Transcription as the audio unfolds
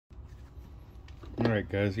Alright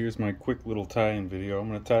guys, here's my quick little tie-in video. I'm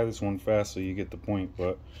going to tie this one fast so you get the point,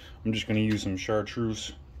 but I'm just going to use some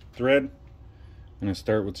chartreuse thread. I'm going to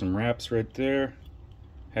start with some wraps right there,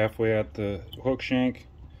 halfway at the hook shank,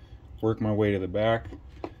 work my way to the back,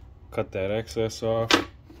 cut that excess off,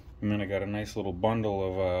 and then I got a nice little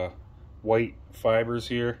bundle of white fibers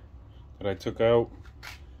here that I took out.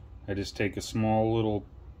 I just take a small little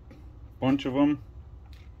bunch of them,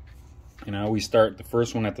 and I always start the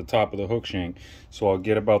first one at the top of the hook shank. So I'll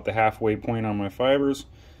get about the halfway point on my fibers,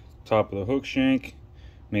 top of the hook shank,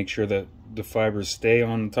 make sure that the fibers stay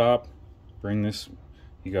on the top. Bring this,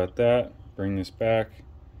 you got that, bring this back,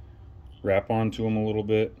 wrap onto them a little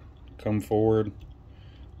bit, come forward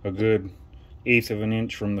a good 1/8 of an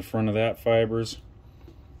inch from the front of that fibers,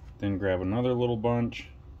 then grab another little bunch.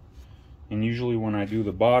 And usually when I do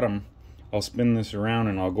the bottom, I'll spin this around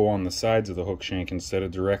and I'll go on the sides of the hook shank instead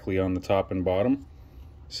of directly on the top and bottom.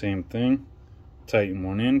 Same thing, tighten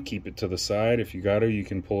one in, keep it to the side. If you got to, you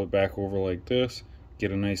can pull it back over like this,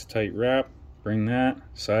 get a nice tight wrap, bring that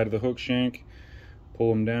side of the hook shank,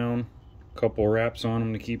 pull them down, a couple wraps on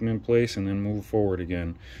them to keep them in place, and then move forward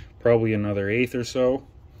again. Probably another 1/8 or so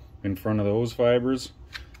in front of those fibers.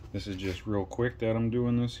 This is just real quick that I'm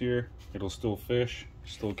doing this here. It'll still fish,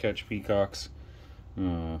 still catch peacocks.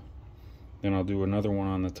 Then I'll do another one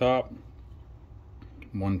on the top,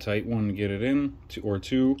 one tight one to get it in, or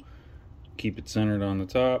two, keep it centered on the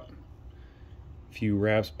top, a few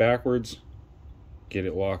wraps backwards, get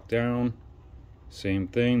it locked down. Same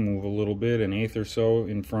thing, move a little bit, 1/8 or so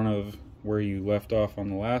in front of where you left off on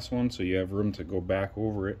the last one, so you have room to go back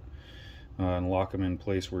over it and lock them in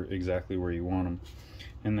place exactly where you want them.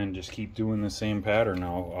 And then just keep doing the same pattern.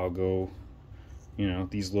 I'll go, you know,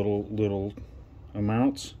 these little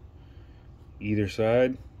amounts either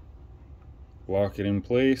side, lock it in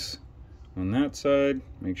place on that side,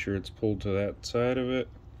 make sure it's pulled to that side of it,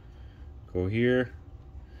 go here,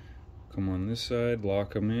 come on this side,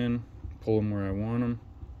 lock them in, pull them where I want them,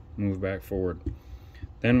 move back forward.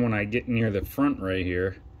 Then when I get near the front right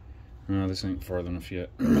here, this ain't far enough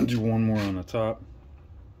yet, do one more on the top,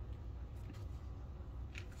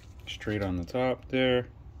 straight on the top there,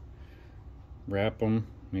 wrap them,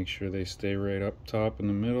 make sure they stay right up top in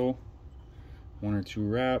the middle, 1 or 2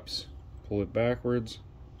 wraps, pull it backwards,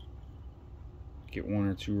 get 1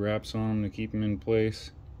 or 2 wraps on them to keep them in place.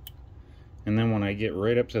 And then when I get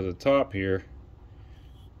right up to the top here,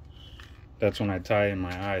 that's when I tie in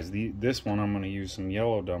my eyes. This one I'm going to use some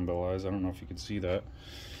yellow dumbbell eyes. I don't know if you can see that.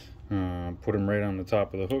 Put them right on the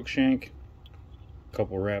top of the hook shank, a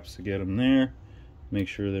couple wraps to get them there, make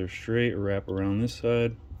sure they're straight, wrap around this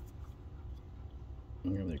side.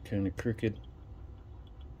 They're kind of crooked.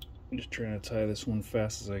 I'm just trying to tie this one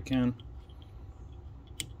fast as I can.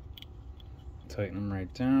 Tighten them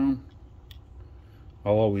right down.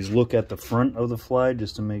 I'll always look at the front of the fly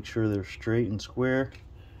just to make sure they're straight and square.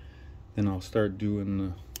 Then I'll start doing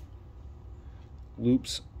the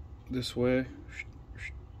loops this way.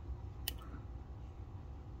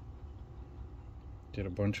 Get a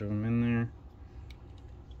bunch of them in there.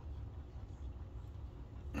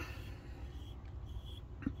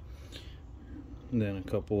 And then a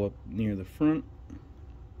couple up near the front,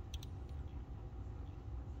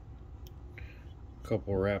 a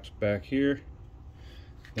couple wraps back here.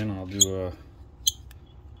 Then I'll do a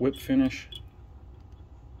whip finish,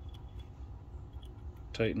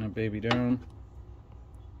 tighten that baby down,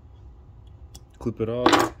 clip it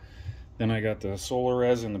off. Then I got the solar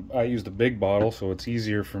res, and I use the big bottle so it's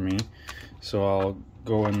easier for me. So I'll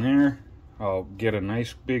go in there, I'll get a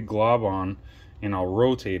nice big glob on, and I'll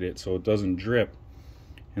rotate it so it doesn't drip.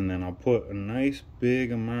 And then I'll put a nice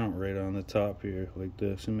big amount right on the top here like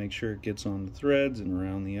this, and make sure it gets on the threads and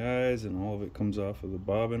around the eyes, and all of it comes off of the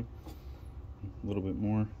bobbin. A little bit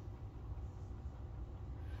more.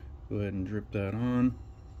 Go ahead and drip that on,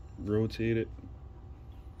 rotate it.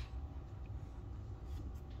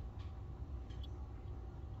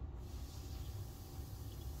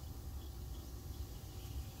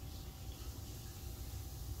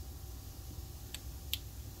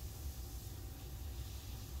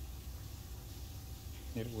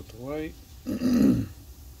 Hit it with the light. A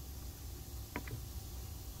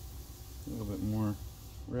little bit more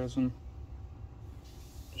resin,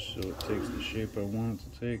 so it takes the shape I want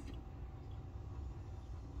it to take.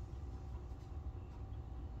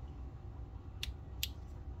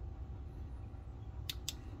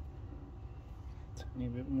 Tiny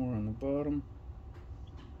bit more on the bottom.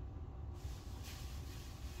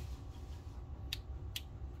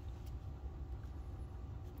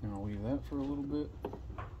 And I'll leave that for a little bit.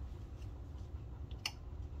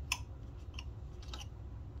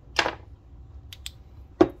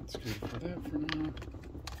 That's good for that for now.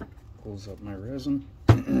 Close up my resin.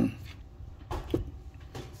 I'm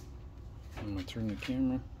gonna turn the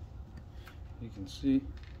camera. You can see.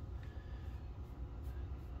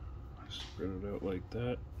 Spread it out like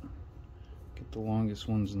that. Get the longest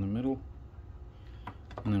ones in the middle.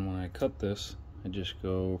 And then when I cut this, I just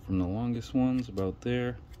go from the longest ones about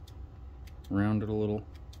there, round it a little.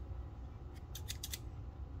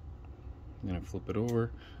 Then I flip it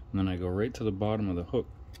over, and then I go right to the bottom of the hook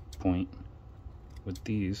point with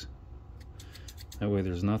these. That way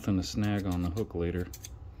there's nothing to snag on the hook later.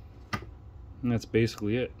 And that's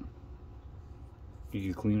basically it. You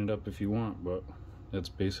can clean it up if you want, but that's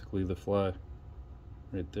basically the fly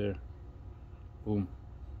right there. Boom.